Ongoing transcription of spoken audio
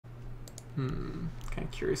Kind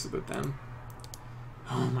of curious about them.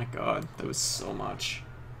 Oh my god, that was so much.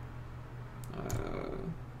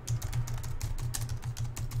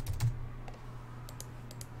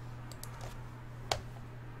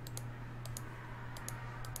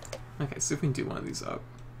 Okay, see if we can do one of these up.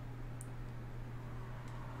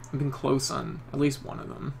 I've been close on at least one of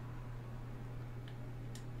them.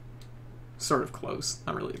 Sort of close.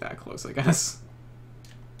 Not really that close, I guess.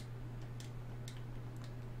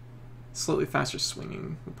 Slightly faster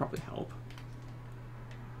swinging would probably help.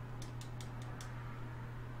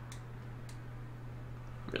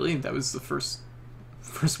 Really? That was the first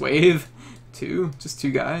wave? Two? Just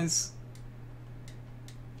two guys?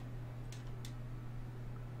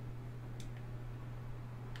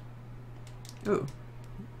 Oh.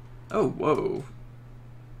 Oh, whoa.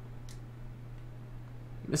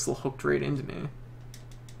 Missile hooked right into me.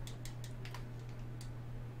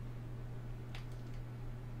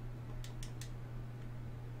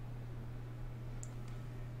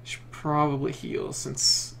 Should probably heal,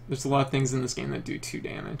 since there's a lot of things in this game that do 2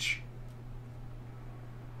 damage.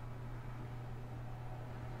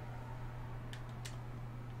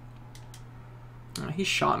 He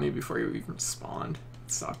shot me before he even spawned.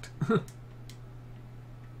 It sucked.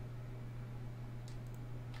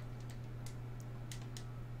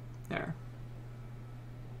 There.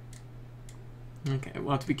 Okay,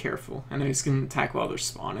 we'll have to be careful. I know he's gonna attack while they're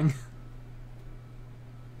spawning.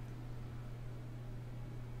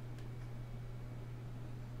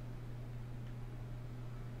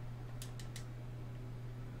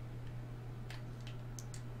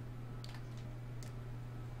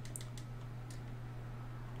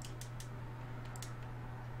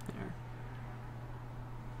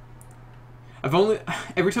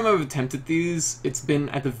 Every time I've attempted these, it's been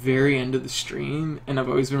at the very end of the stream, and I've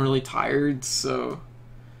always been really tired, so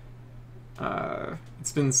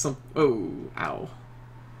it's been some. Oh, ow!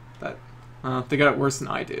 That they got it worse than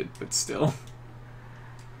I did, but still.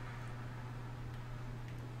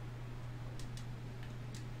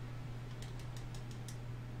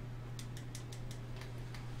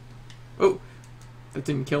 Oh, that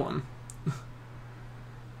didn't kill him.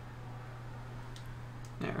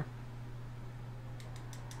 There.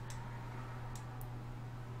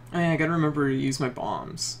 I gotta remember to use my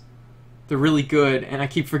bombs. They're really good, and I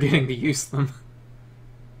keep forgetting to use them.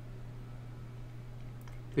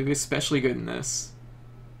 They'd be especially good in this.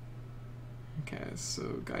 Okay,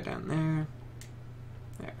 so guy down there.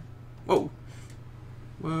 There. Whoa!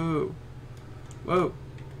 Whoa! Whoa!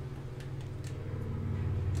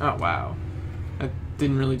 Oh, wow. That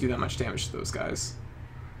didn't really do that much damage to those guys.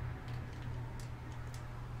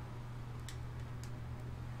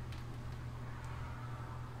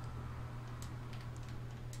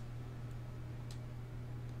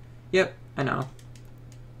 Yep, I know.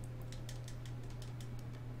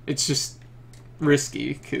 It's just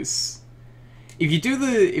risky, because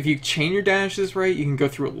if you chain your dashes right, you can go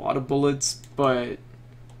through a lot of bullets, but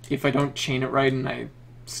if I don't chain it right and I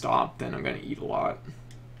stop, then I'm gonna eat a lot.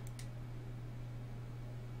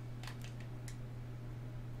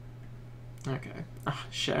 Okay. Ah,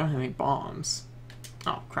 shit, I don't have any bombs.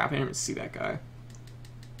 Oh, crap, I didn't even see that guy.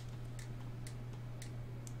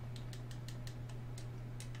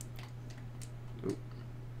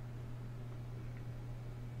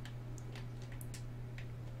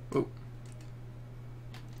 Oh.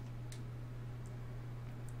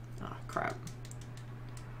 Ah, crap.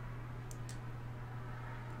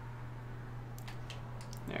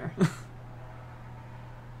 There.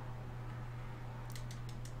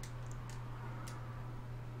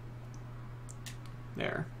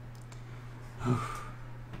 There. How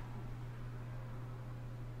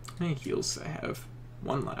many heals do I have?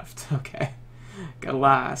 1 left. Okay. Gotta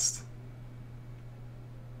last.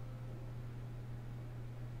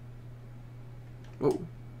 Whoa,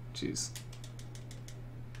 jeez.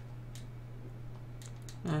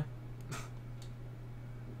 Eh.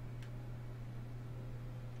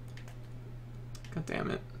 God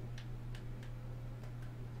damn it.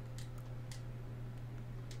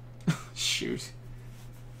 Shoot.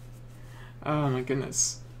 Oh my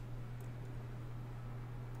goodness.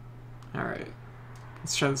 Alright.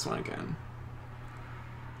 Let's try this one again.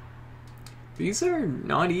 These are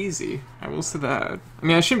not easy, I will say that. I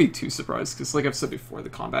mean, I shouldn't be too surprised, because like I've said before, the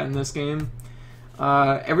combat in this game,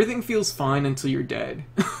 everything feels fine until you're dead.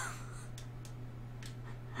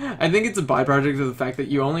 I think it's a byproduct of the fact that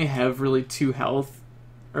you only have really 2 health,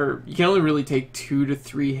 or you can only really take 2 to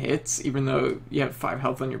 3 hits, even though you have 5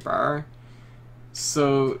 health on your bar.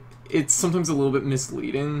 So it's sometimes a little bit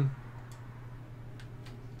misleading.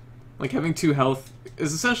 Like, having 2 health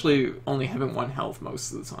is essentially only having 1 health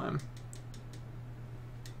most of the time.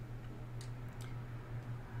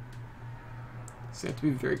 So you have to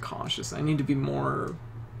be very cautious. I need to be more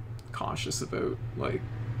cautious about, like,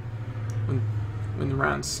 when the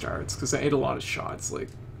round starts, because I ate a lot of shots, like,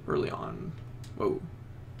 early on. Whoa.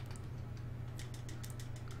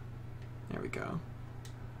 There we go.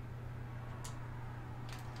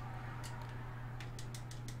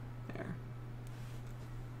 There.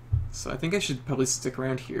 So I think I should probably stick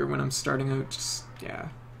around here when I'm starting out. Just, yeah.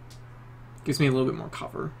 Gives me a little bit more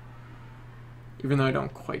cover. Even though I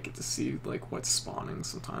don't quite get to see, like, what's spawning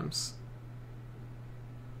sometimes.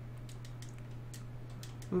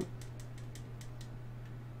 Ooh.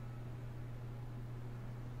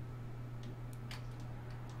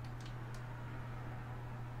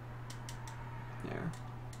 There.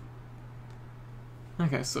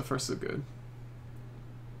 Okay, so far so good.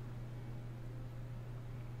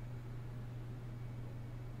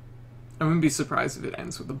 I wouldn't be surprised if it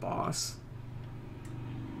ends with the boss.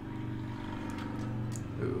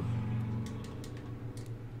 Ooh.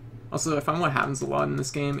 Also, I find what happens a lot in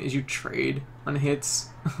this game is you trade on hits.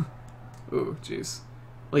 Ooh, jeez.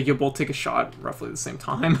 Like, you'll both take a shot roughly at the same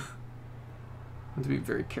time. I have to be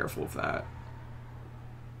very careful of that.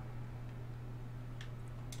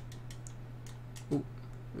 Ooh.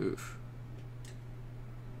 Oof.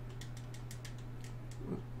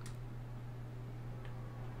 Ooh.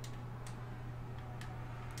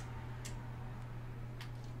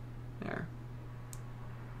 There.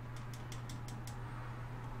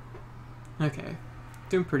 Okay.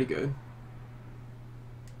 Doing pretty good.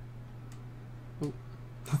 Ooh.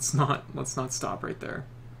 Let's not stop right there.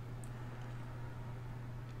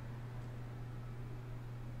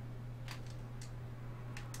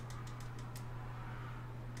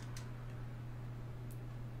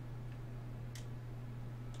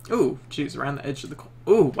 Oh, jeez, around the edge of the...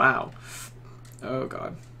 Oh, wow. Oh,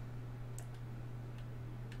 God.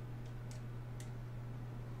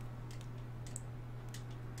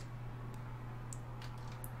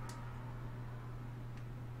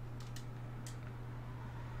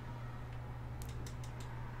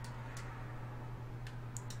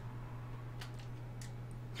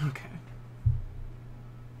 Okay.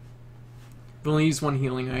 We've only used one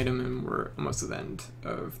healing item and we're almost at the end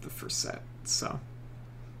of the first set, so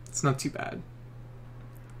it's not too bad.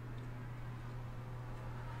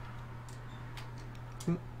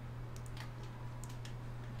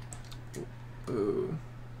 Ooh.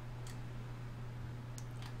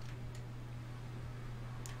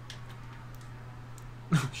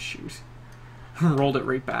 Oh, shoot. Rolled it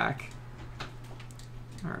right back.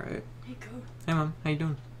 Alright. Hey, Coop. Hey, Mom. How you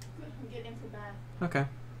doing? Good. I'm getting in for bath. Okay.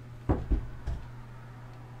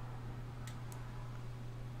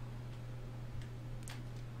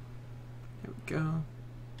 There we go.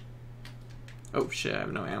 Oh, shit. I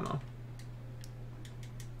have no ammo.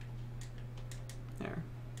 There.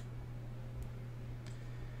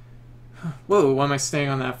 Whoa, what am I staying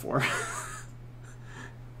on that for?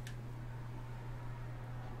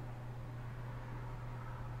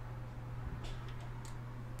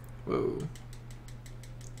 Whoa.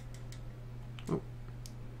 Oh.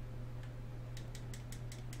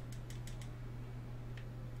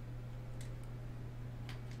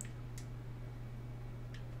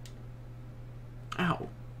 Ow.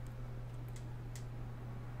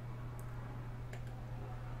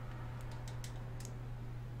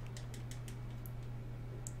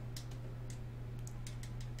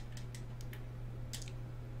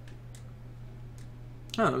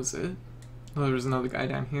 Oh, that was it. Oh, there was another guy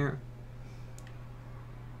down here.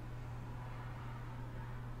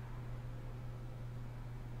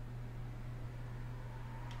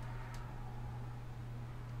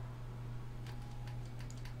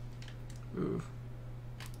 Ooh.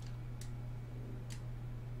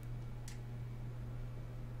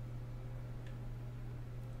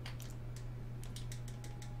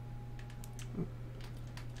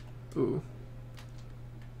 Ooh.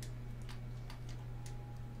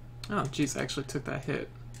 Oh, jeez, I actually took that hit.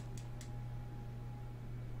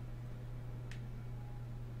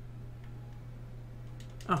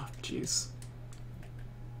 Oh, jeez.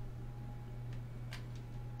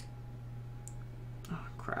 Oh,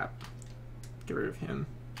 crap. Get rid of him.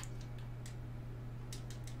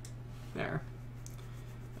 There.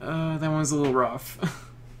 That one's a little rough.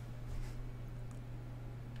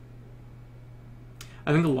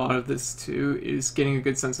 I think a lot of this, too, is getting a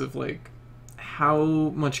good sense of, like, how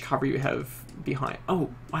much cover you have behind. Oh,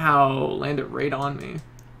 wow. Landed right on me.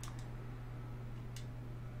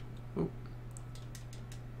 Oh.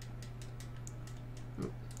 Oh.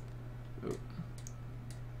 Oh.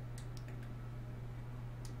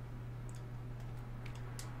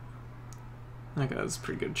 Okay, that was a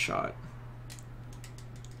pretty good shot.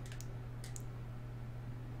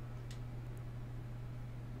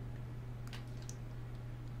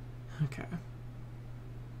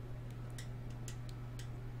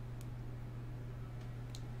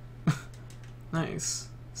 Nice.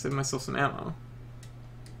 Save myself some ammo.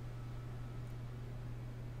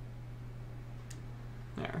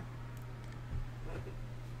 There.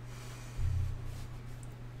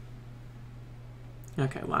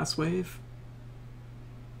 Okay, last wave.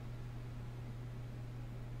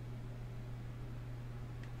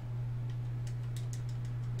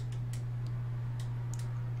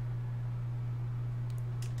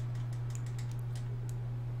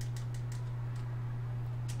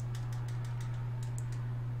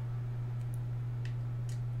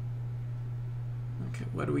 Okay,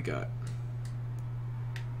 what do we got?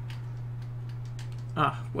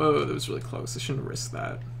 Ah, whoa, that was really close. I shouldn't have risked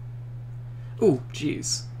that. Ooh,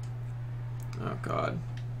 jeez. Oh, God.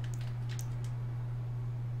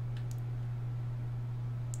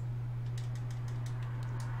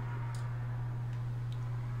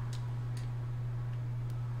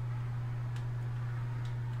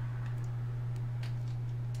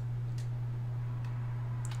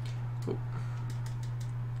 Oh.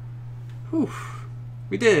 Whew.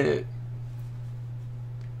 We did it.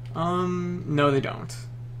 No, they don't.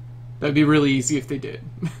 That'd be really easy if they did.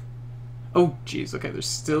 Oh, jeez. Okay, there's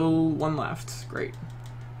still one left. Great.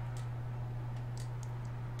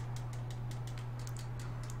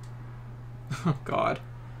 Oh, God.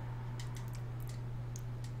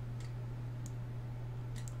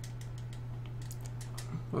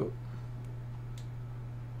 Whoa.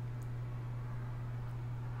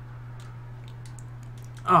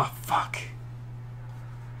 Oh, fuck.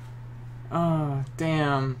 Oh,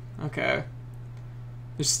 damn. Okay.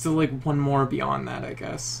 There's still, like, one more beyond that, I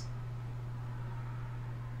guess.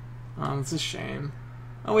 Oh, that's a shame.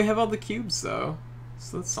 Oh, we have all the cubes, though.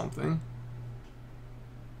 So that's something.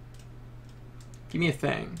 Give me a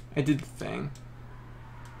thing. I did the thing.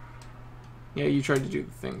 Yeah, you tried to do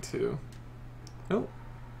the thing, too. Oh.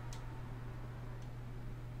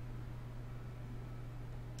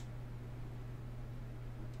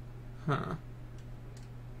 Huh.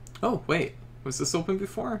 Oh, wait. Was this open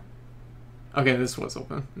before? Okay, this was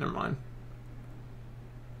open. Never mind.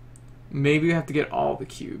 Maybe we have to get all the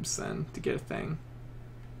cubes, then, to get a thing.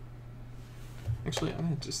 Actually, I'm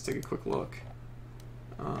gonna just take a quick look.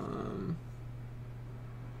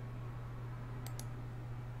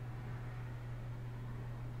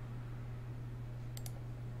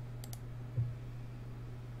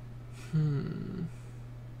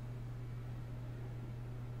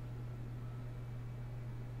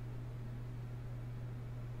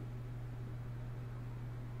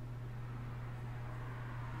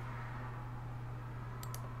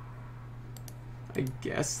 I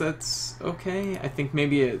guess that's okay. I think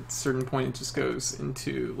maybe at a certain point it just goes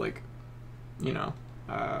into, like, you know,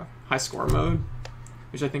 high score mode,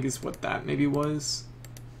 which I think is what that maybe was.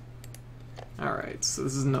 Alright, so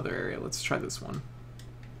this is another area. Let's try this one.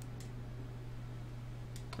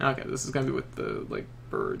 Okay, this is gonna be with the, like,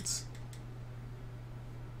 birds.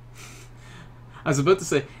 I was about to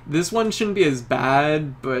say, this one shouldn't be as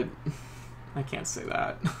bad, but I can't say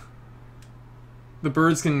that. The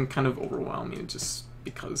birds can kind of overwhelm you just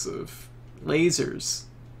because of lasers.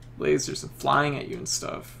 Lasers and flying at you and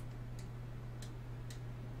stuff.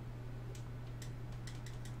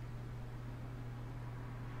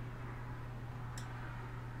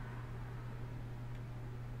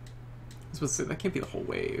 I was supposed to say, that can't be the whole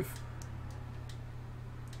wave.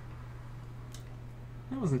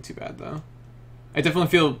 That wasn't too bad, though. I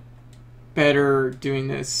definitely feel better doing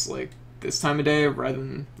this, like, this time of day rather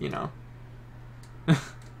than, you know,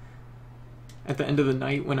 at the end of the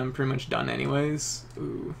night when I'm pretty much done anyways.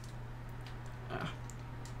 Ooh.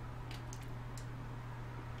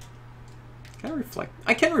 Can I reflect?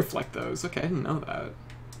 I can reflect those. Okay, I didn't know that.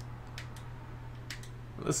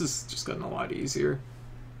 Well, this has just gotten a lot easier.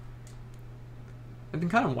 I've been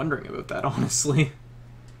kind of wondering about that, honestly.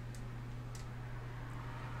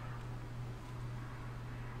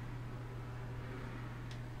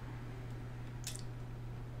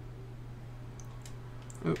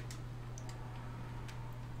 Ooh.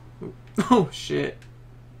 Ooh. Oh, shit.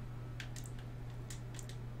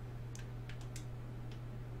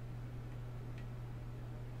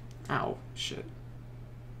 Ow, shit.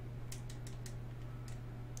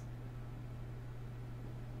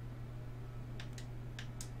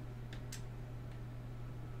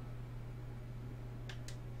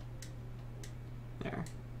 There.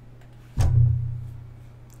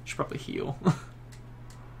 Should probably heal.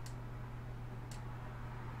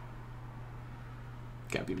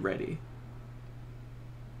 Gotta be ready.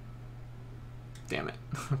 Damn it.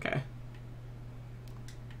 Okay.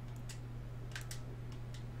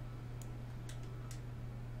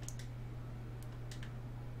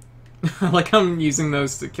 I like how I'm using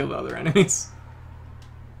those to kill the other enemies.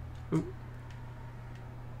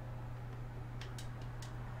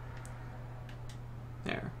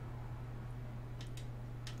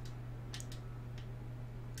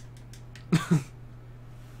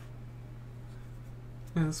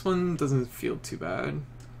 Yeah, this one doesn't feel too bad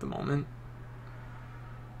at the moment.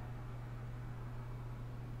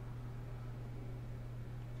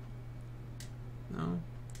 No.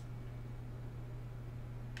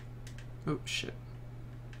 Oh shit.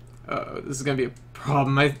 Uh-oh, this is gonna be a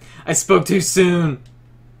problem. I spoke too soon.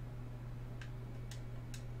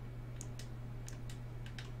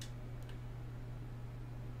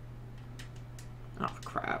 Oh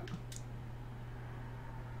crap.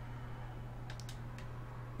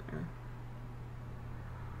 There.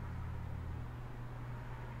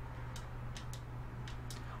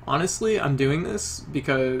 Honestly, I'm doing this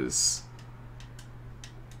because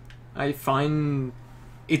I find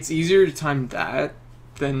it's easier to time that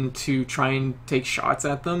than to try and take shots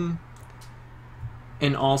at them.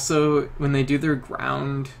 And also, when they do their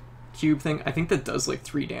ground cube thing, I think that does like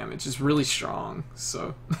 3 damage. It's really strong,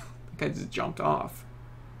 so that guy just jumped off.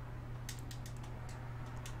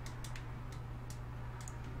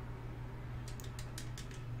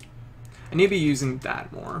 I need to be using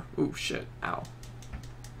that more. Ooh, shit. Ow.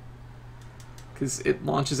 Because it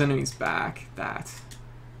launches enemies back. That.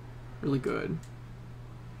 Really good.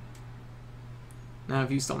 Now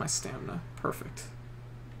I've used all my stamina. Perfect.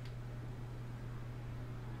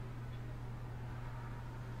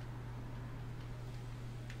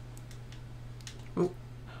 Oh,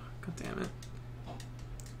 god damn it.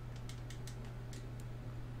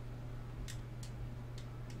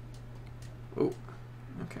 Oh,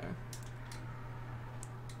 okay.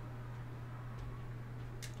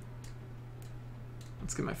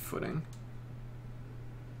 Let's get my footing.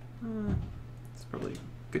 It's probably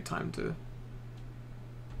a good time to...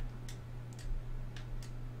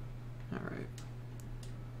 Alright.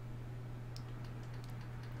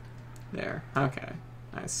 There. Okay.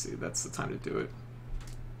 I see. That's the time to do it.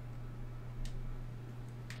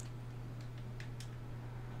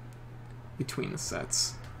 Between the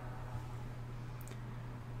sets.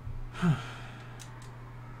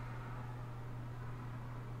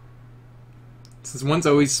 Since one's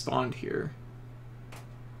always spawned here.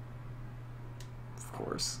 Of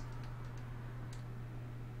course.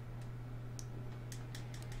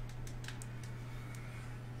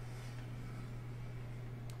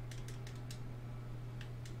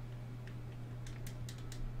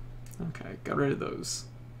 Okay, got rid of those.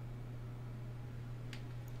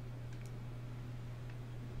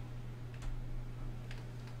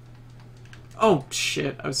 Oh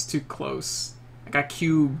shit, I was too close. I got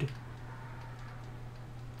cubed.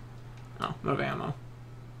 Oh, no ammo.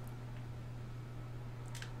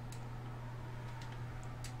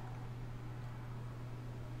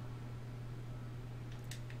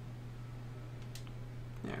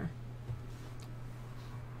 There.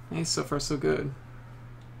 Hey, so far so good.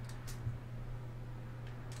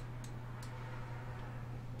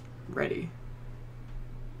 Ready.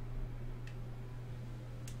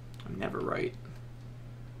 I'm never right.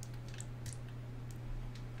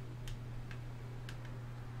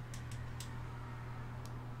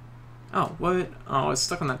 Oh, what? Oh, I was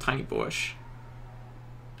stuck on that tiny bush.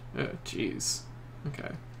 Oh, jeez.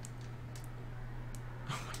 Okay.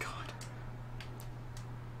 Oh my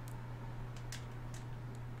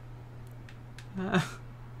god.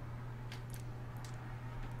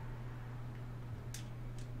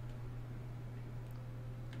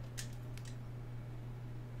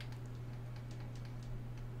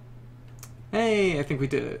 Hey, I think we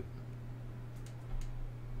did it.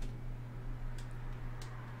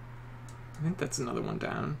 I think that's another one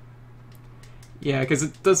down. Yeah, because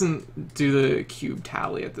it doesn't do the cube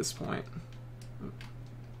tally at this point.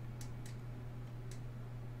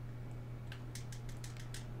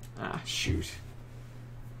 Ah, shoot.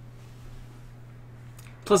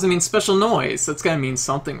 Plus, I mean, special noise. That's gotta mean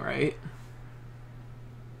something, right?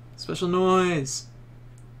 Special noise.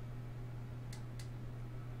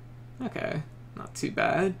 Okay, not too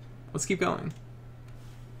bad. Let's keep going.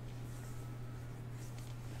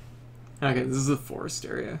 Okay, this is the forest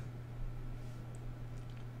area.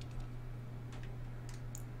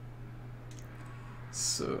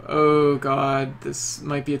 So, oh god, this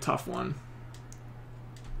might be a tough one.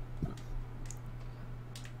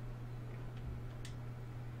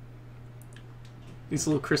 These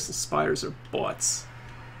little crystal spiders are butts,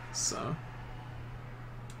 so...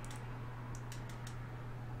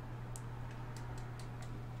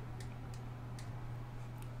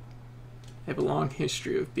 They have a long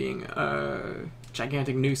history of being a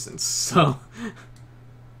gigantic nuisance, so...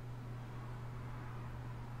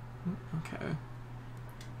 Okay.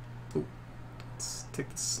 Ooh, let's take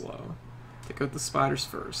this slow. Take out the spiders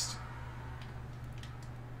first.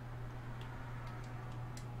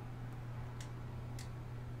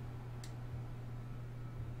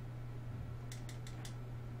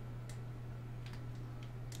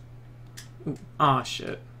 Ooh. Ah,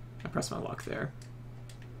 shit. I pressed my luck there.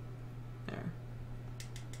 There.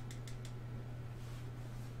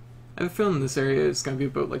 I have a feeling this area is going to be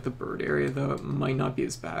about like the bird area, though it might not be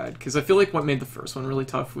as bad. Because I feel like what made the first one really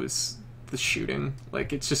tough was the shooting.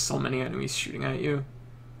 Like, it's just so many enemies shooting at you.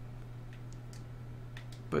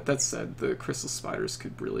 But that said, the crystal spiders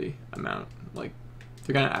could really amount. Like,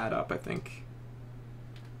 they're going to add up, I think.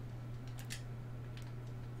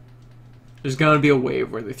 There's going to be a wave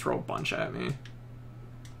where they throw a bunch at me.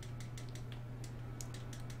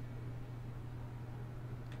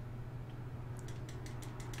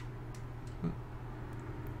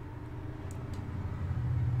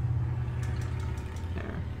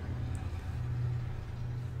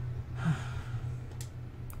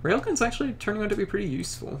 Railgun's actually turning out to be pretty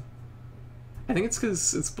useful. I think it's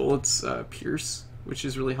because its bullets pierce, which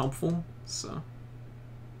is really helpful, so...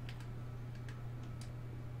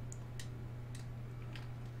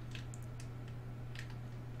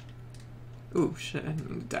 Ooh, shit, I didn't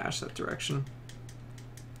mean to dash that direction.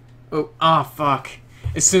 Oh, ah, fuck.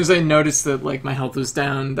 As soon as I noticed that, like, my health was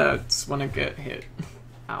down, that's when I get hit.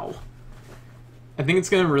 Ow. I think it's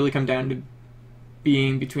gonna really come down to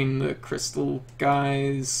being between the crystal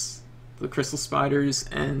guys, the crystal spiders,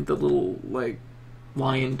 and the little, like,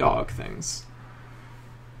 lion dog things.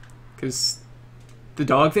 Because the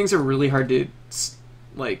dog things are really hard to,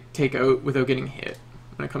 like, take out without getting hit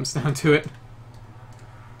when it comes down to it.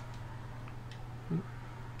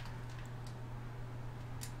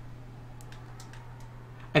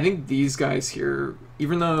 I think these guys here,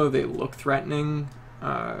 even though they look threatening,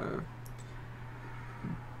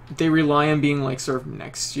 they rely on being like sort of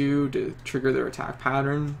next to you to trigger their attack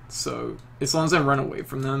pattern, so as long as I run away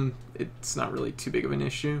from them, it's not really too big of an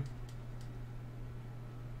issue.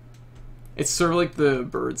 It's sort of like the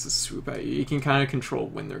birds that swoop at you. You can kind of control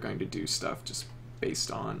when they're going to do stuff just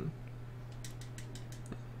based on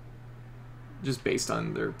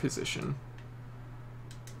their position.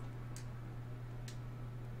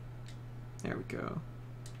 There we go.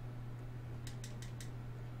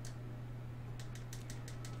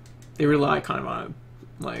 They rely kind of on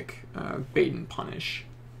a, like, bait and punish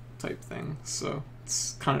type thing, so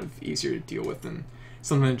it's kind of easier to deal with than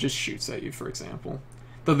something that just shoots at you, for example.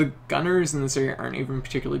 Though the gunners in this area aren't even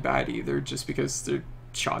particularly bad either, just because their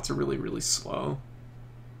shots are really, really slow.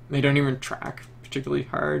 They don't even track particularly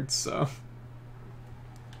hard, so...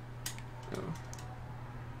 Oh.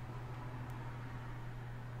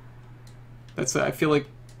 That's, I feel like...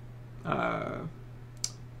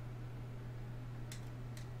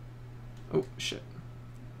 Oh, shit.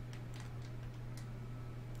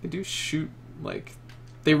 They do shoot, like...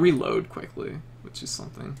 They reload quickly, which is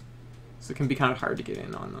something. So it can be kind of hard to get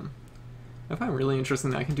in on them. I find it really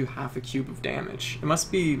interesting that I can do half a cube of damage. It must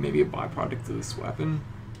be maybe a byproduct of this weapon.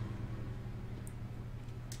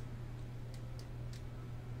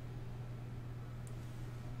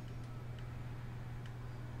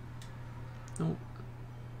 Nope.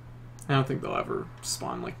 I don't think they'll ever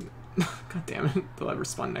spawn, like... God damn it, they'll ever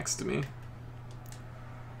spawn next to me.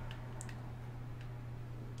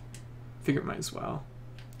 Figure it might as well.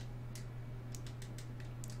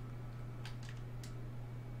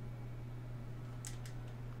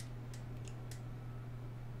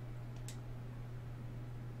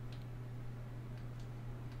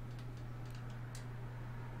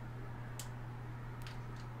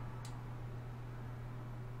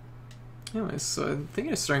 Anyways, so I'm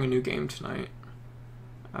thinking of starting a new game tonight.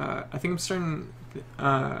 I think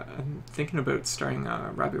I'm thinking about starting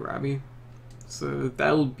Rabby Rabby. So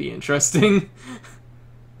that'll be interesting.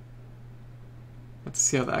 Let's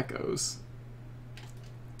see how that goes.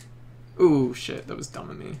 Ooh, shit, that was dumb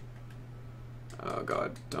of me. Oh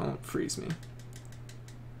god, don't freeze me.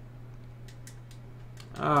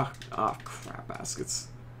 Ah, crap baskets.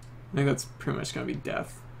 I think that's pretty much gonna be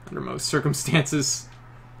death under most circumstances.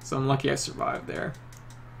 So I'm lucky I survived there.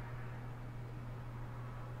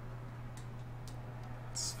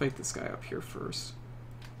 Let's fight this guy up here first.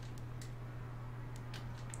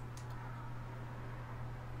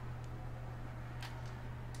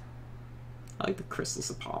 I like the crystals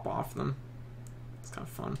that pop off them. It's kind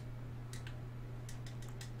of fun.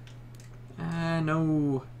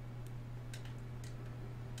 No.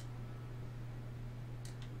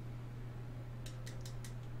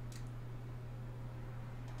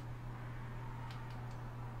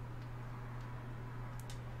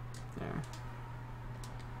 There.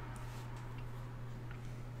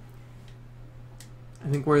 I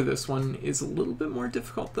think where this one is a little bit more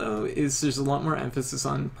difficult, though, is there's a lot more emphasis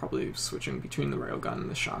on probably switching between the railgun and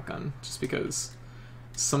the shotgun, just because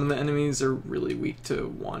some of the enemies are really weak to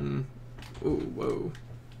one. Ooh, whoa.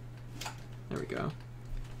 There we go.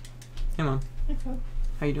 Hey, Mom. Hey, Fro.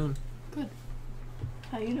 How you doing? Good.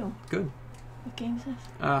 How you doing? Good. What game is this?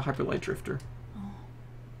 Hyper Light Drifter. Oh.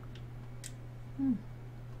 Hmm.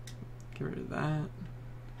 Get rid of that.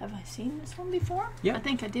 Have I seen this one before? Yeah. I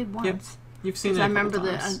think I did once. Yep. You've seen it I a couple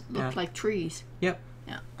remember that times. it looked like trees. Yep.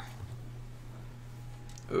 Yeah.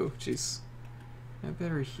 Oh, jeez. I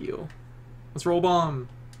better heal. Let's roll bomb.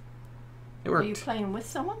 It worked. Are you playing with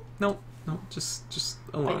someone? No, just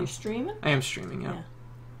Are alone. you streaming? I am streaming, yeah.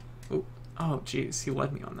 Yeah. Oh, jeez, he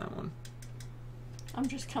led me on that one. I'm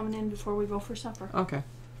just coming in before we go for supper. Okay.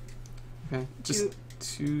 Okay, just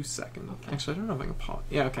 2 seconds. Okay. Actually, I don't know if I can pause.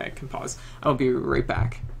 Yeah, okay, I can pause. I'll be right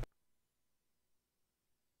back.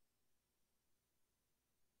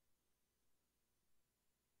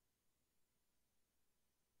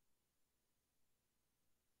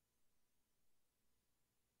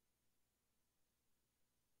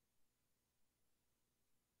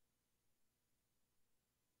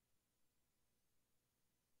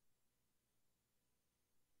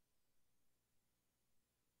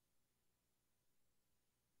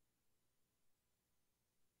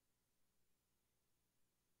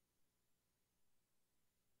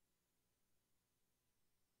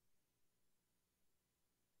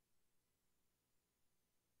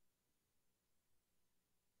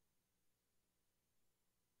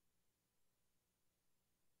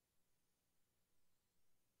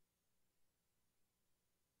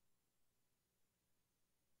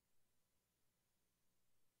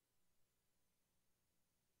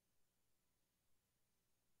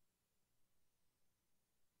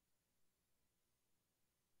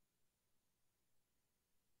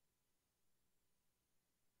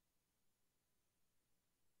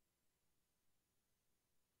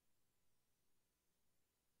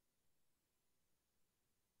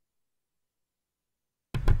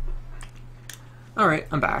 Alright,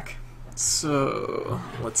 I'm back. So,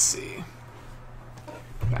 let's see.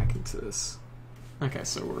 Back into this. Okay,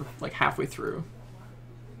 so we're like halfway through.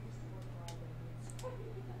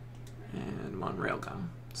 And I'm on railgun.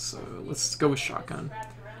 So let's go with shotgun.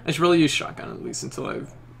 I should really use shotgun at least until I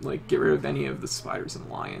like get rid of any of the spiders and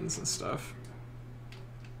lions and stuff.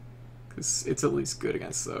 Because it's at least good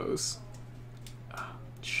against those. Oh,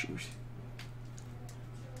 shoot.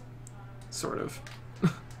 Sort of.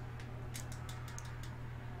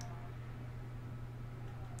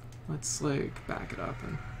 Let's like back it up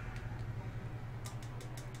and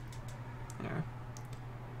there.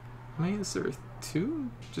 How many is there? 2?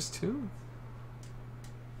 Just 2?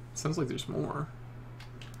 Sounds like there's more.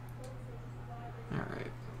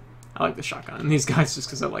 Alright. I like the shotgun and these guys just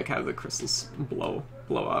because I like how the crystals blow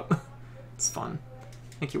up. It's fun.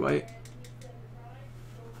 Thank you, White.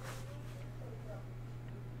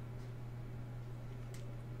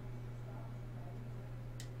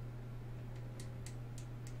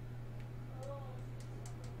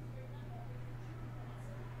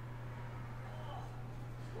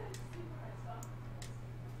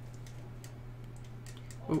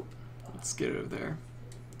 Oh, let's get over there.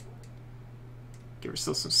 Give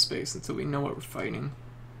ourselves some space until we know what we're fighting.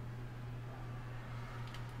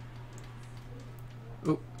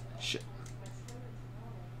 Oh, shit.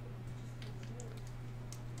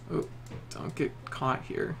 Oh, don't get caught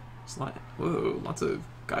here. Whoa, lots of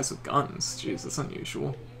guys with guns. Jeez, that's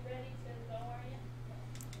unusual.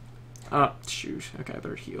 Oh, shoot. Okay, I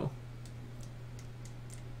better heal.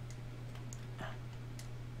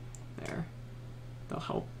 There. They'll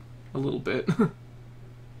help a little bit.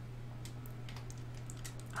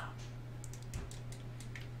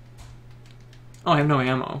 Oh, I have no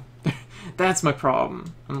ammo. That's my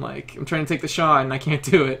problem. I'm trying to take the shot and I can't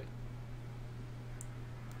do it.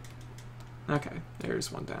 Okay, there's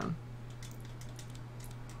one down.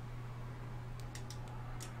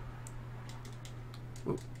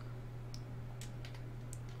 Whoa.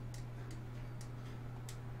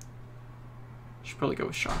 Should probably go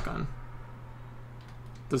with shotgun.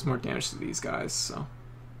 Does more damage to these guys, so.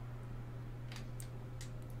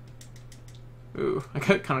 Ooh, I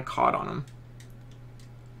got kind of caught on him.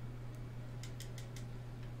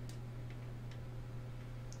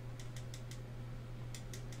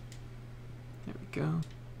 There we go.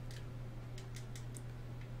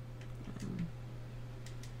 And...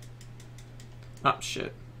 oh,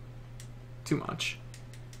 shit. Too much.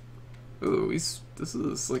 Ooh, this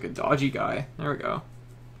is like a dodgy guy. There we go.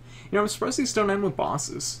 You know, I'm surprised these don't end with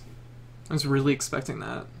bosses. I was really expecting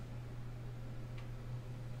that.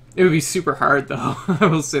 It would be super hard, though. I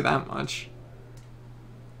will say that much.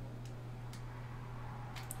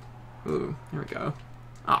 Ooh, here we go.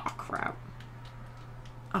 Ah, oh, crap.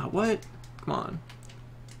 Ah, what? Come on.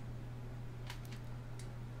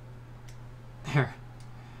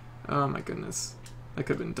 Oh my goodness. That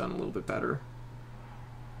could have been done a little bit better.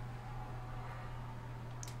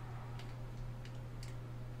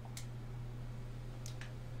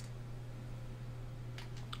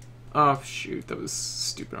 Oh shoot, that was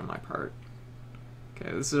stupid on my part. Okay,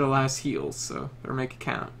 this is our last heal, so better make it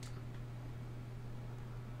count.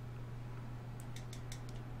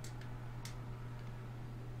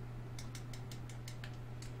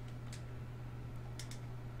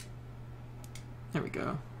 There we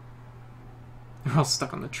go. They're all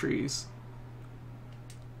stuck on the trees.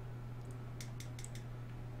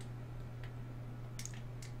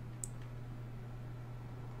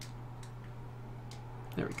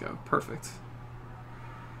 There we go. Perfect.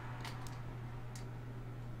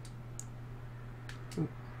 Ooh.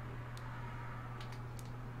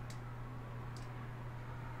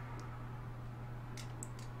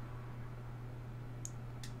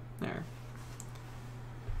 There.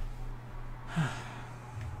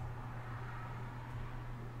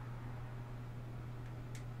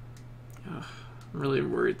 I'm really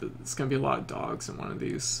worried that there's going to be a lot of dogs in one of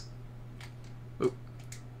these. Oh.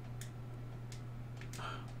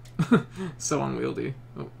 So unwieldy.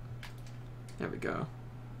 Oh. There we go.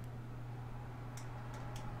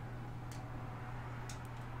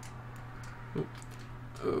 Oh.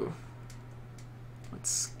 Oh.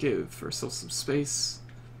 Let's give ourselves some space.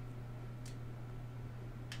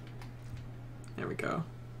 There we go.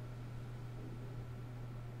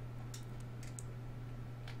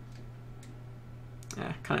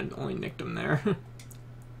 Yeah, kind of only nicked him there.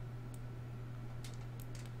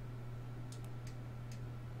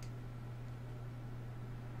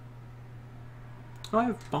 Oh, I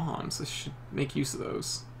have bombs. I should make use of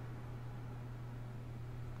those.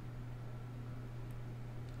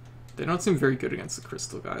 They don't seem very good against the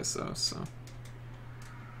crystal guys, though, so...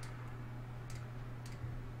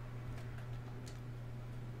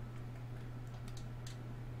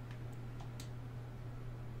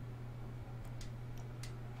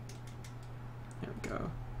 There we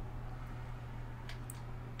go.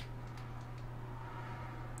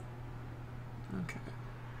 Okay.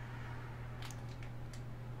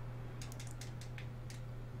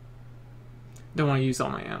 Don't want to use all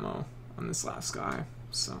my ammo on this last guy,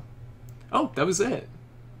 so... Oh, that was it.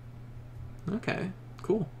 Okay,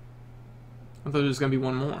 cool. I thought there was going to be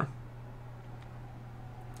one more.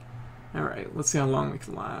 Alright, let's see how long we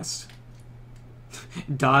can last.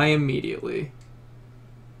 Die immediately.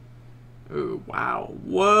 Oh, wow.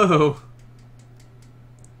 Whoa!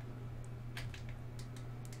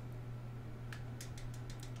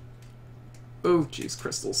 Oh, jeez,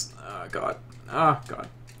 crystals. Oh, God. Oh, God.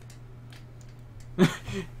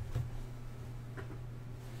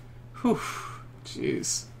 Whew,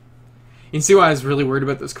 jeez. You can see why I was really worried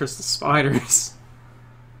about those crystal spiders.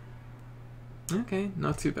 Okay,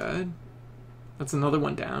 not too bad. That's another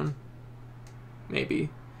one down. Maybe.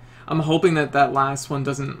 I'm hoping that that last one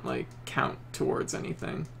doesn't, like, count towards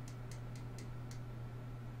anything.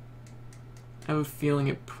 I have a feeling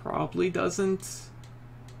it probably doesn't.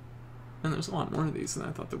 And there's a lot more of these than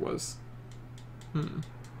I thought there was.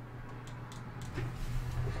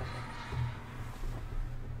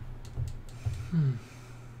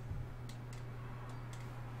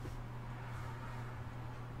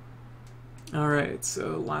 Alright,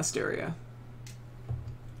 so last area.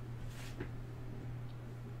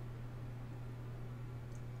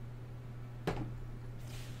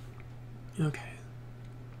 Okay.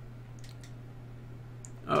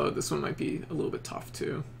 Oh, this one might be a little bit tough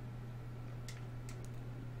too.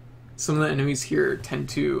 Some of the enemies here tend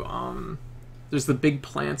to, there's the big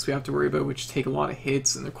plants we have to worry about, which take a lot of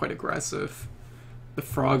hits and they're quite aggressive. The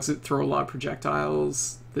frogs that throw a lot of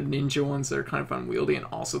projectiles. The ninja ones that are kind of unwieldy and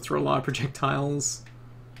also throw a lot of projectiles.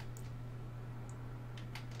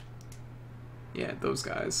 Yeah, those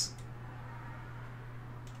guys.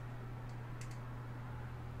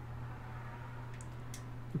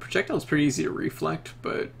 The projectile is pretty easy to reflect,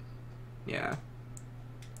 but yeah.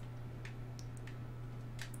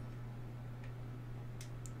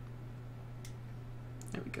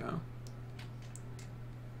 There we go.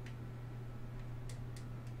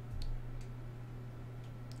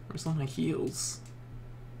 Where's all my heals?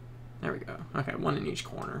 There we go. Okay, one in each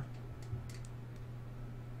corner.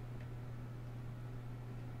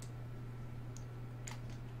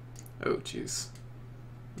 Oh, jeez.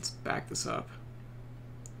 Let's back this up.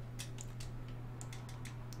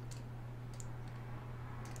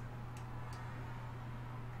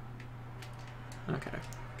 Okay.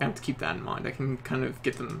 I have to keep that in mind. I can kind of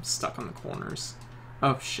get them stuck on the corners.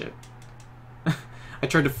 Oh, shit. I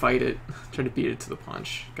tried to fight it. Tried to beat it to the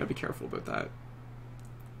punch. Gotta be careful about that.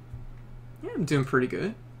 Yeah, I'm doing pretty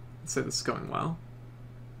good. Let's say this is going well.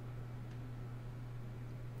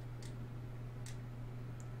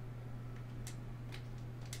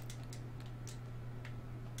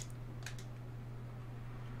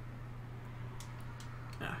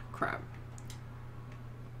 Ah, crap.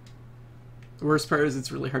 The worst part is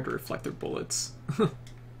it's really hard to reflect their bullets.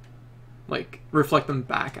 Like, reflect them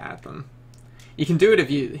back at them. You can do it if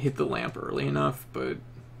you hit the lamp early enough, but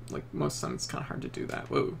like most of the time it's kind of hard to do that.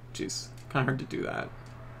 Whoa, jeez. Kind of hard to do that.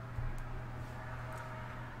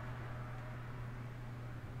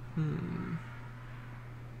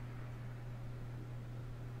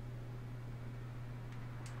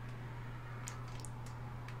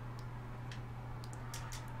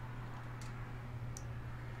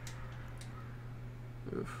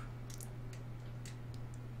 Oof.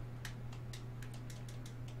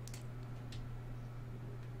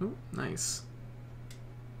 Oh, nice.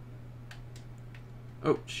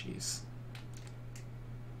 Oh, jeez.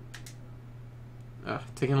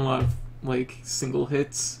 Taking a lot of, like, single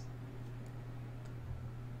hits.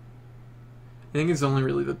 I think it's only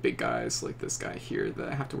really the big guys, like this guy here, that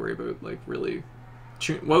I have to worry about, like, really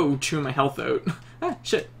chewing my health out. Ah,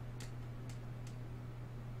 shit.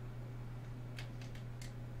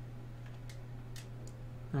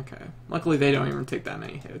 Okay. Luckily, they don't even take that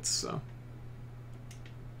many hits, so...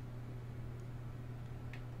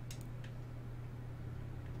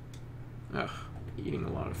 Ugh, eating a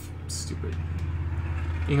lot of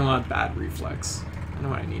bad reflex. I know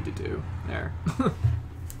what I need to do. There.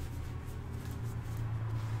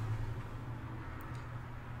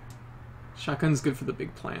 Shotgun's good for the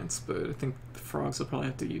big plants, but I think the frogs will probably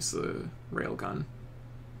have to use the railgun.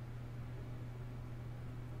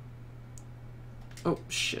 Oh,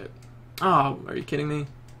 shit. Oh, are you kidding me?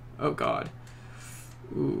 Oh, God.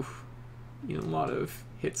 Ooh. Eating a lot of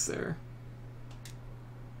hits there.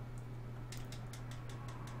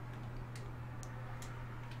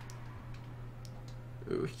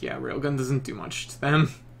 Ooh, yeah, railgun doesn't do much to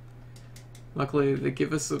them. Luckily, they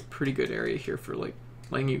give us a pretty good area here for, like,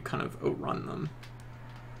 letting you kind of outrun them.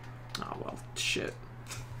 Oh, well, shit.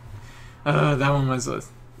 That one was a...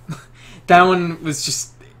 that one was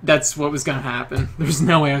just... That's what was gonna happen. There's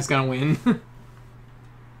no way I was gonna win.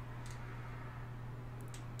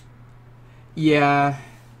 Yeah.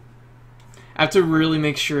 I have to really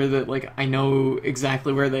make sure that, like, I know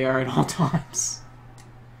exactly where they are at all times.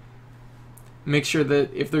 Make sure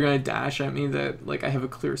that if they're gonna dash at me, that, like, I have a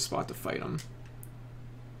clear spot to fight them.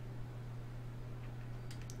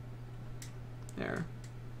 There.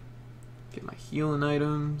 Get my healing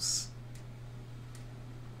items.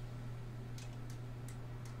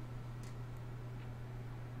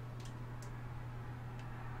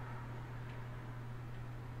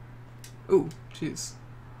 Oh, jeez.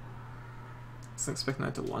 Wasn't expecting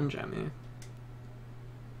that to lunge at me.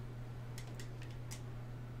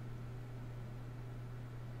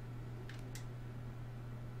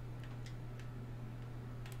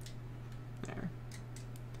 There.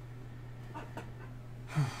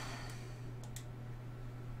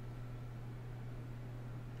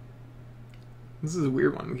 This is a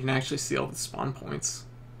weird one. We can actually see all the spawn points.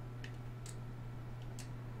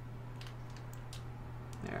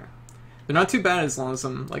 There. They're not too bad as long as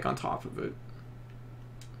I'm, like, on top of it.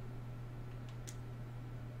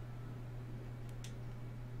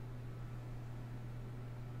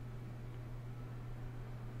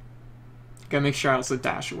 Gotta make sure I also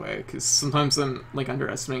dash away, because sometimes I'm, like,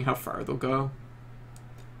 underestimating how far they'll go.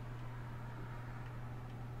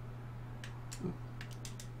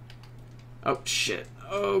 Oh, shit.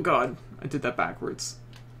 Oh, God. I did that backwards.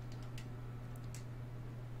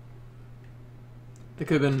 That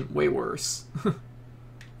could have been way worse.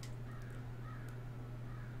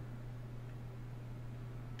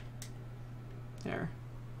 There.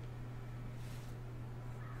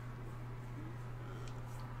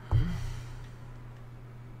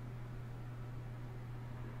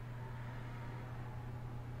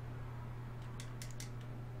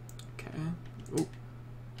 Okay. Ooh.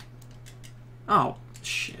 Oh,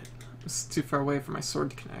 shit. It's too far away for my sword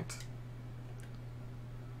to connect.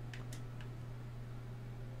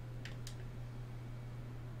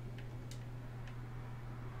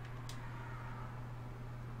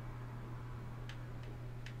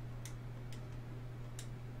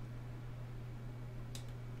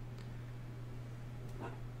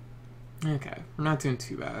 Okay, we're not doing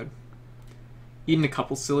too bad. Eating a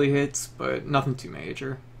couple silly hits, but nothing too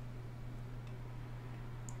major.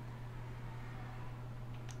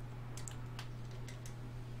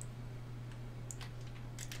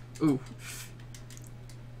 Ooh.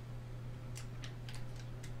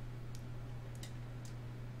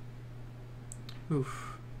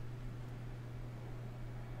 Oof.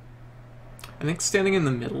 I think standing in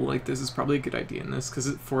the middle like this is probably a good idea in this, because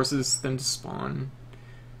it forces them to spawn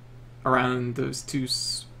around those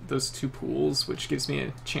two pools, which gives me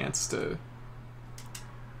a chance to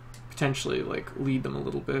potentially like lead them a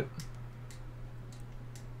little bit.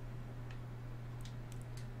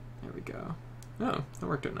 There we go. Oh, that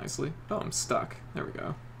worked out nicely. Oh, I'm stuck. There we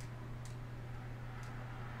go.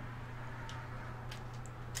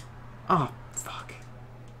 Ah, fuck.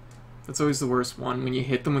 That's always the worst one, when you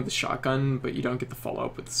hit them with the shotgun, but you don't get the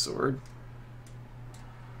follow-up with the sword.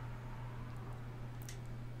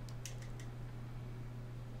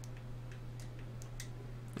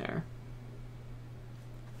 There.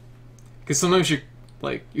 Because sometimes you're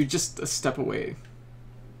just a step away.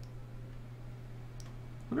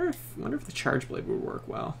 Wonder if the charge blade would work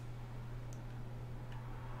well.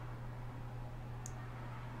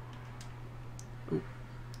 Oh,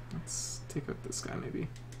 let's take out this guy maybe.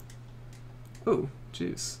 Oh,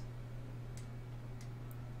 jeez.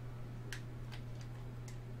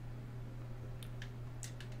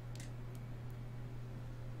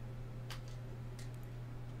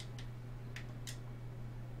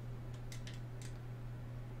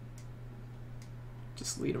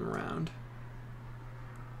 Just lead him around.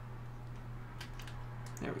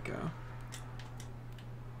 There we go.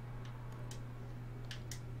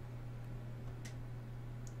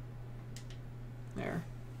 There.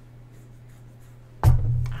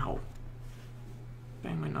 Ow.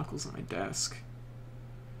 Bang my knuckles on my desk.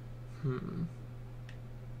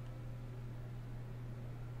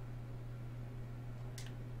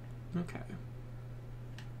 Okay.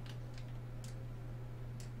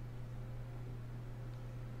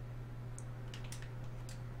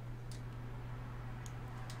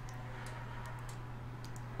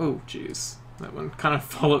 Oh, jeez. That one kind of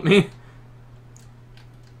followed me.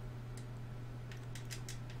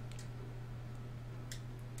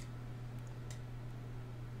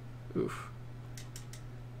 Oof.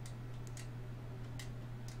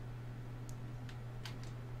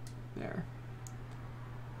 There.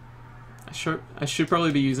 I should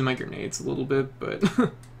probably be using my grenades a little bit, but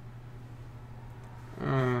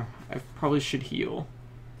I probably should heal.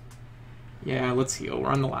 Yeah, let's heal. We're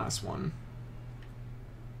on the last one.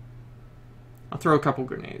 I'll throw a couple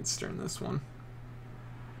grenades during this one.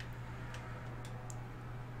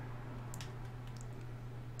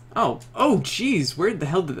 Oh, jeez, where the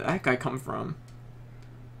hell did that guy come from?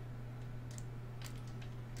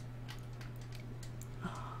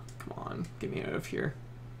 Come on, get me out of here.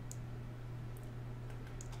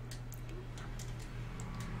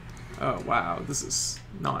 Oh, wow, this is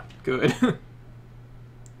not good.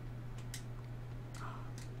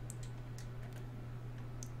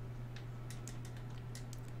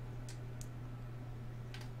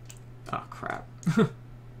 Oh, crap. There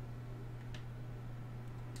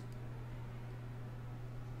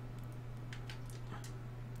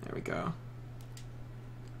we go.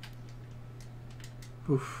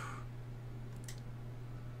 Oof.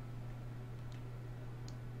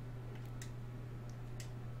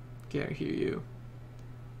 Yeah, I hear you.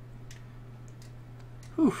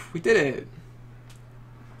 Oof, we did it!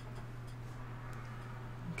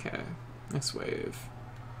 Okay, next wave.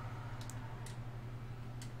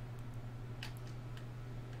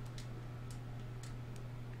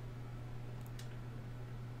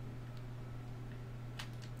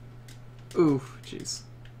 Ooh, jeez.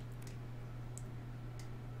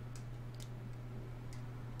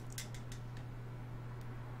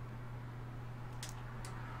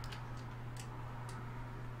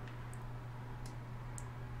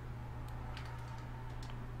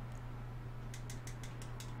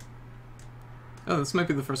 Oh, this might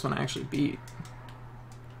be the first one I actually beat.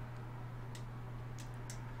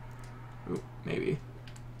 Ooh, maybe.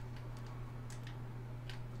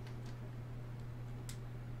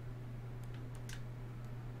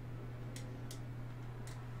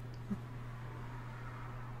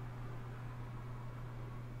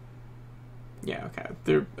 Yeah, okay.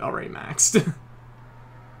 They're already maxed.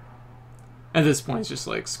 At this point, it's just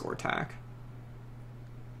like score attack.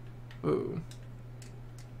 Ooh.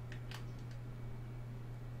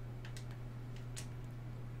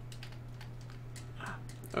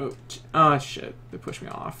 Oh, shit. They pushed me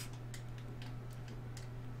off.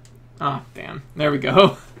 Ah, damn. There we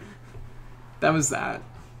go. That was that.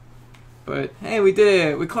 But, hey, we did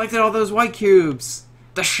it! We collected all those white cubes!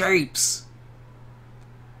 The shapes!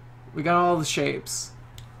 We got all the shapes.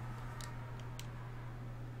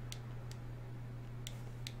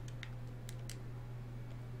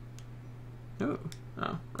 Oh,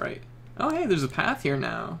 right. Oh, hey, there's a path here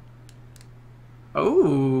now.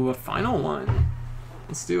 Oh, a final one.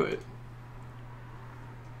 Let's do it.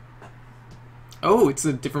 Oh, it's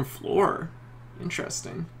a different floor.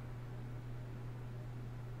 Interesting.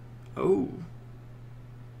 Oh.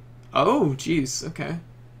 Oh, jeez. Okay.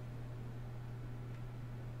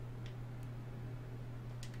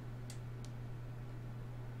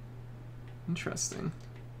 Interesting.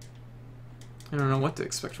 I don't know what to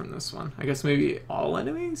expect from this one. I guess maybe all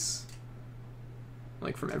enemies?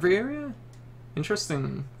 Like from every area?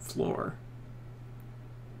 Interesting floor.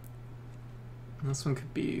 This one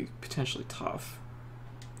could be potentially tough.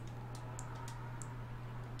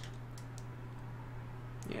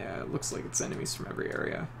 Yeah, it looks like it's enemies from every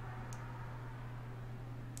area.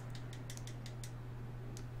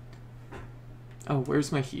 Oh,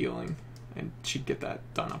 where's my healing? I should get that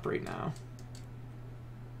done up right now.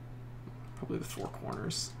 Probably the 4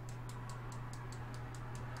 corners.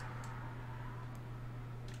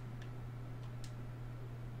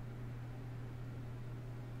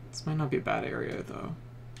 This might not be a bad area, though.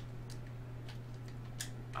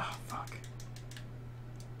 Oh, fuck.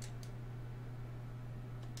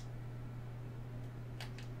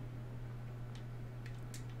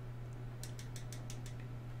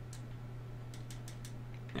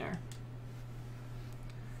 There.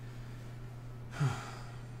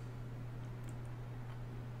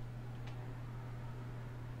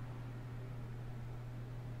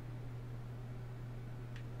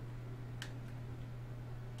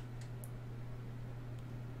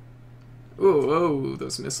 Oh,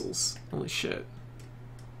 those missiles. Holy shit.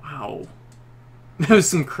 Wow. That was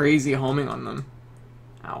some crazy homing on them.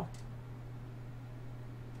 Ow.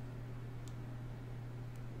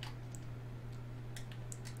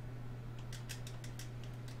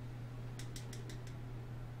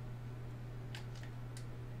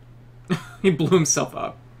 He blew himself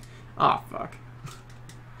up. Ah, oh, fuck.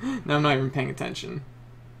 Now I'm not even paying attention.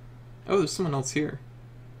 Oh, there's someone else here.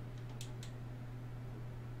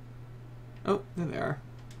 Oh, there they are.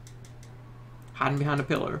 Hiding behind a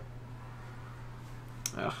pillar.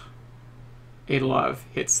 Ugh. Ate a lot of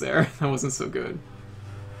hits there. That wasn't so good.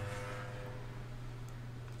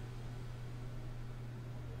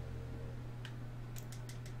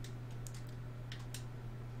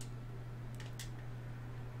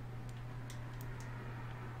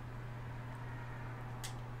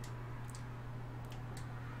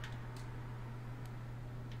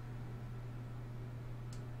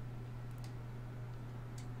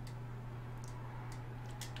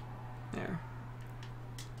 There.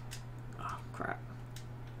 Oh, crap.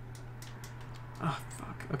 Oh,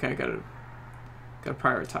 fuck. Okay, I gotta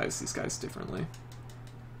prioritize these guys differently.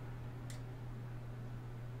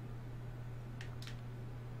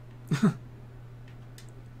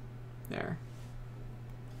 There.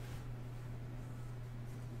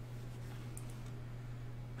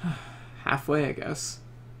 Halfway, I guess.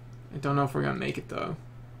 I don't know if we're gonna make it though.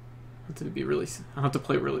 I'll have to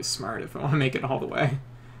play really smart if I want to make it all the way.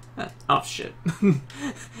 Oh shit.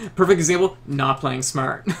 Perfect example, not playing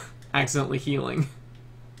smart. Accidentally healing.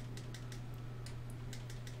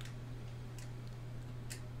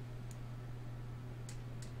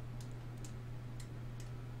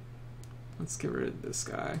 Let's get rid of this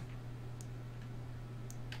guy.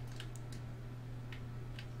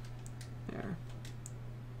 There.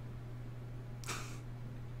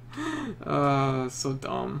 So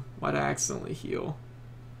dumb. Why'd I accidentally heal?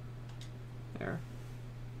 There.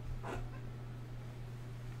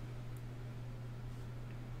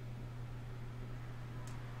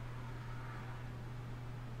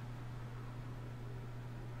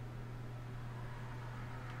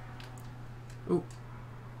 Ooh.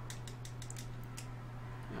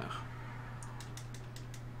 Ugh.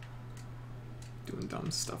 Doing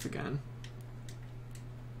dumb stuff again.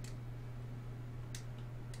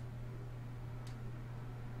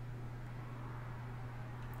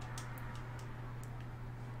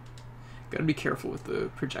 Gotta be careful with the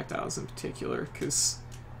projectiles in particular, because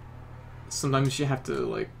sometimes you have to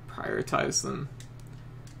like prioritize them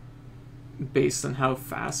based on how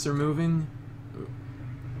fast they're moving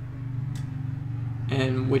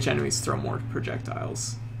and which enemies throw more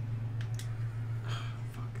projectiles.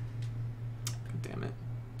 Fuck. God damn it.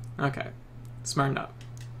 Okay. Smarten up.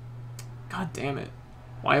 God damn it.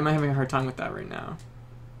 Why am I having a hard time with that right now?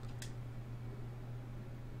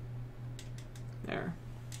 There.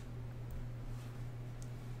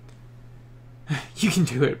 You can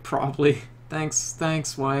do it, probably.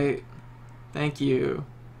 Thanks, White. Thank you.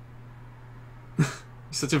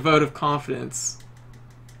 Such a vote of confidence.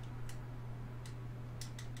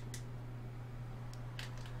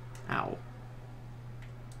 Ow.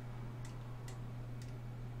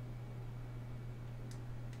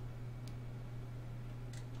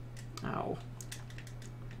 Ow.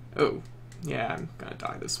 Oh, Yeah, I'm gonna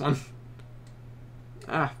die this one.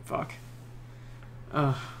 Ah, fuck.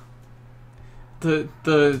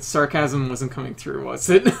 The sarcasm wasn't coming through, was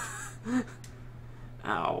it?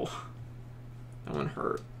 Ow. That one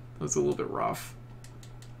hurt. That was a little bit rough.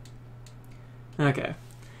 Okay.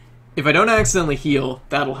 If I don't accidentally heal,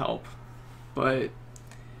 that'll help. But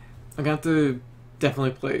I got to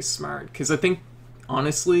definitely play smart, because I think,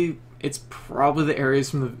 honestly, it's probably the areas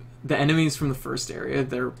from the enemies from the first area.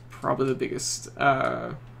 They're probably the biggest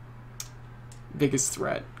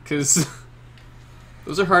threat, because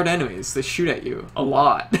those are hard enemies. They shoot at you a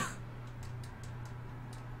lot.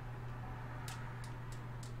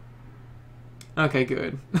 Okay,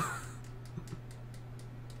 good.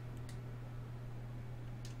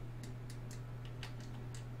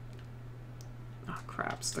 Oh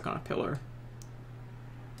crap, stuck on a pillar.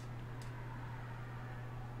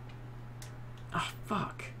 Oh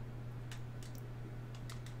fuck.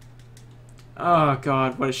 Oh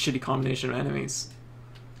god, what a shitty combination of enemies.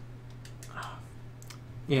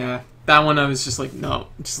 Yeah, that one I was just like, no,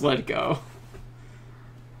 just let it go.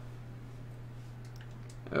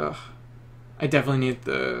 Ugh. I definitely need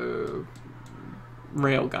the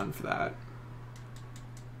rail gun for that.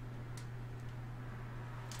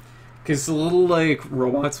 Because the little, like,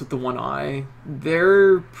 robots with the one eye,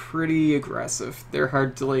 they're pretty aggressive. They're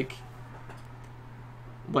hard to, like,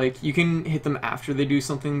 you can hit them after they do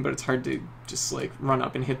something, but it's hard to just, like, run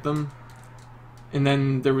up and hit them. And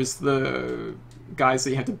then there was the guys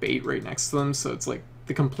that you have to bait right next to them, so it's, like,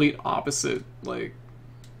 the complete opposite, like,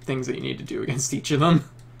 things that you need to do against each of them.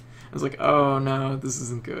 I was like, oh no, this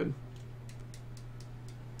isn't good.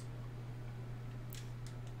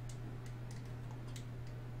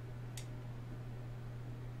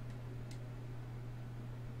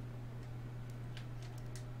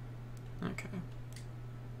 Okay.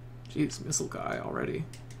 Jeez, missile guy already.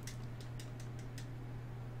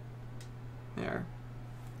 There.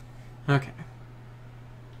 Okay.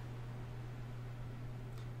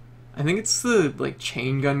 I think it's the, like,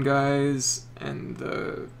 chain gun guys and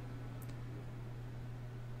the...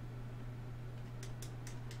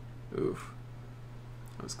 Oof.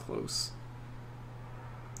 That was close.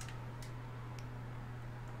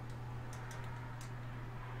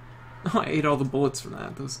 Oh, I ate all the bullets from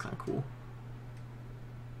that. That was kind of cool.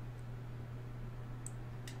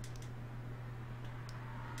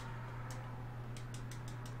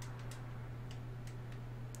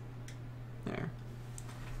 There.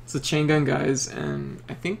 It's the chain gun guys, and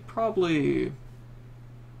I think probably...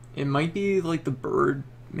 It might be, like, the bird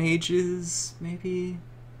mages, maybe?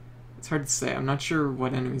 It's hard to say. I'm not sure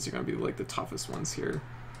what enemies are going to be, like, the toughest ones here.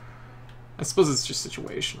 I suppose it's just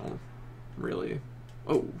situational, really.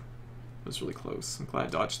 Oh, that was really close. I'm glad I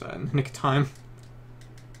dodged that in the nick of time.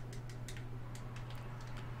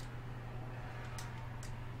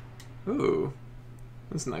 Ooh,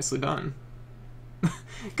 that's nicely done.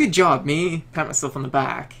 Good job, me. Pat myself on the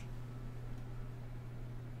back.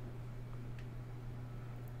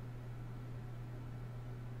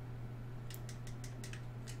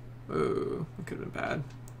 Ooh, that could have been bad.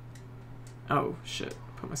 Oh, shit.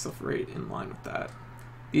 Put myself right in line with that.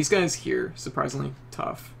 These guys here, surprisingly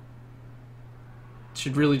tough.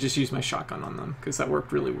 Should really just use my shotgun on them, because that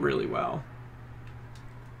worked really, really well.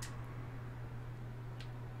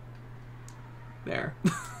 There.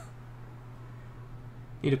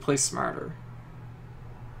 Need to play smarter.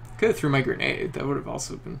 Could have threw my grenade. That would have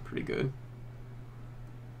also been pretty good.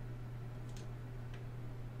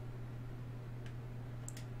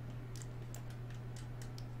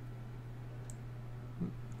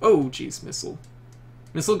 Oh, geez, missile.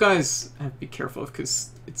 Missile guys have to be careful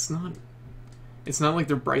because it's not like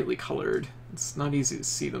they're brightly colored. It's not easy to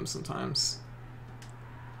see them sometimes.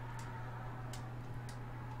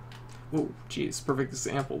 Whoa, geez, perfect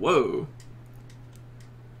example. Whoa.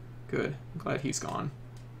 Good. I'm glad he's gone.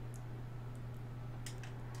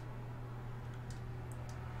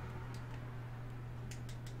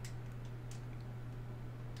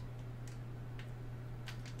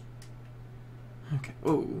 Okay.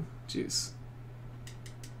 Oh, jeez.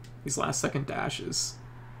 These last second dashes.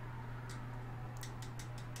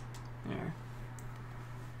 There.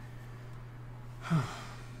 Oh.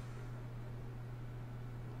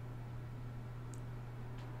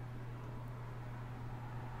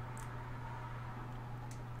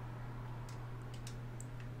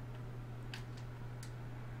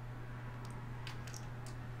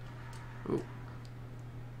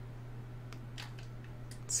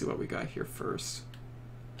 Let's see what we got here first.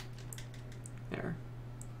 There.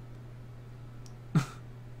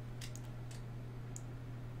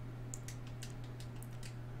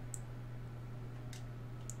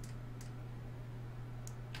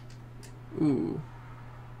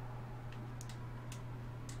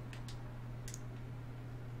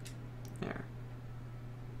 There.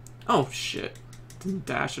 Oh, shit. Didn't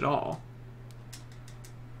dash at all.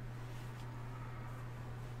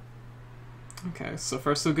 Okay, so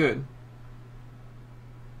far so good.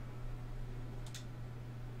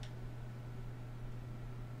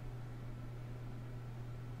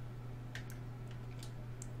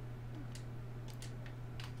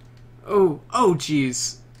 Oh,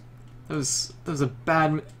 jeez. That was a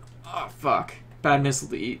bad. Oh, fuck. Bad missile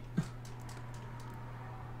to eat.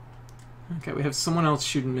 Okay, we have someone else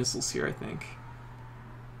shooting missiles here, I think.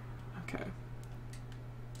 Okay.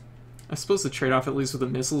 I suppose the trade-off, at least with the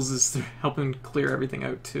missiles, is they're helping clear everything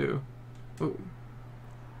out, too. Oh.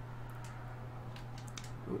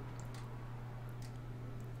 Oh.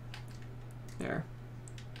 There.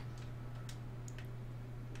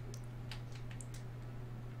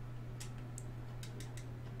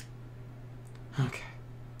 Okay.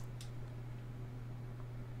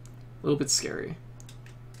 A little bit scary.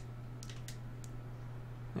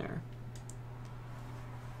 There.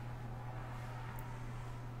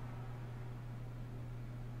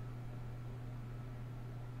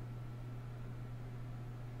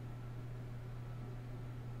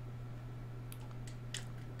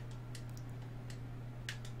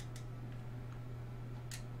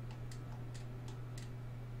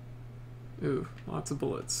 Ooh, lots of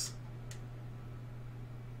bullets.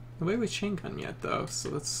 Nobody with chain gun yet, though, so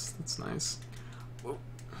that's nice. Whoa.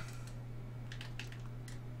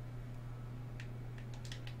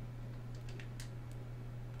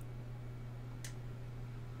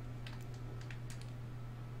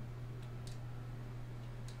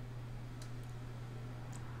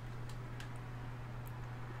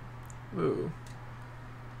 Ooh.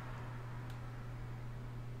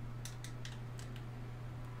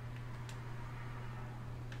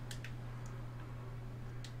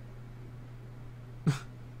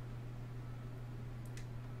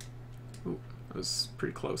 Ooh, that was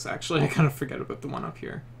pretty close, actually. I kind of forget about the one up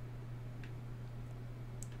here.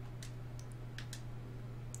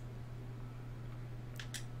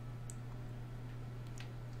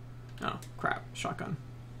 Oh, crap. Shotgun.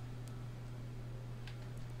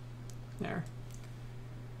 There.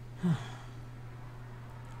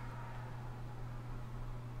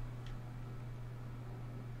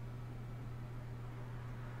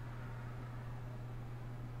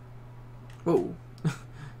 Whoa.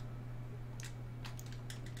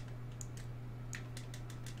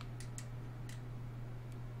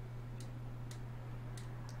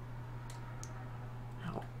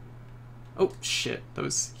 Ow. Oh, shit. That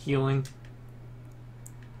was healing.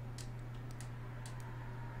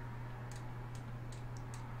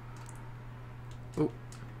 Oh.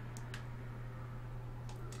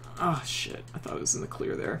 Oh, shit. I thought it was in the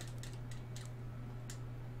clear there.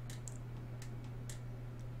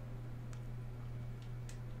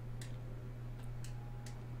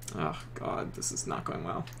 Oh, God. This is not going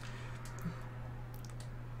well.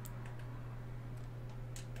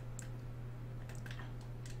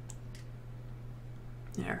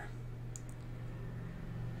 There.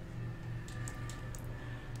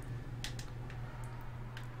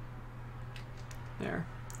 There.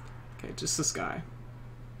 Okay, just this guy.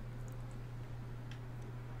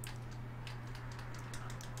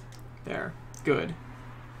 There. Good.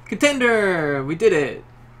 Contender! We did it!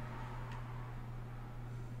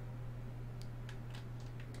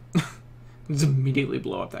 Just immediately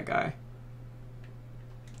blow up that guy.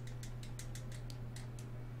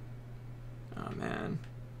 Oh, man.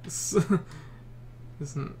 This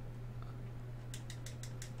isn't...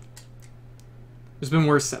 There's been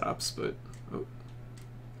worse setups, but... Oh.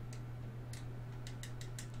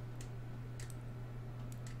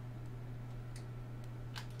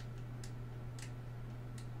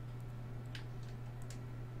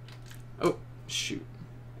 Oh, shoot.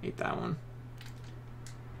 Ate that one.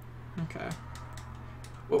 Okay.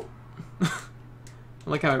 Whoa. I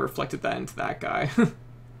like how I reflected that into that guy.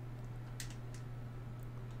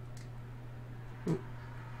 Ooh.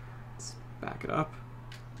 Let's back it up.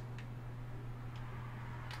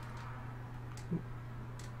 Ooh.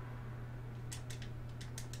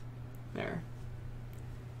 There.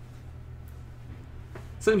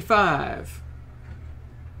 75.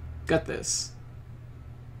 Got this.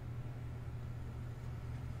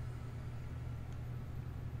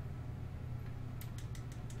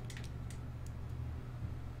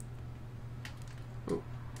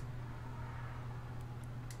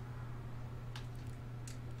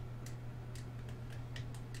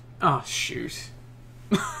 Oh, shoot.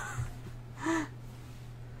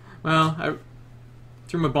 Well, I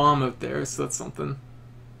threw my bomb out there, so that's something.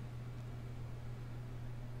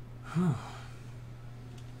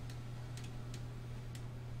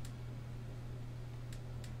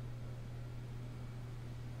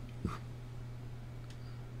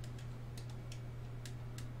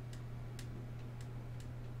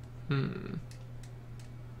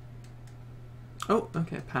 Oh,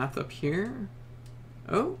 okay, path up here.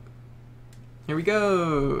 Oh, here we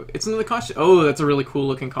go. It's another costume. Oh, that's a really cool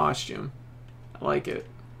looking costume. I like it.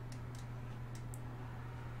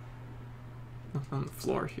 On the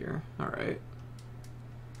floor here. Alright.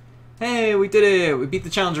 Hey, we did it! We beat the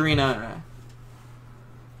challenge arena!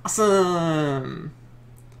 Awesome!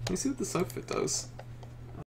 Let me see what this outfit does.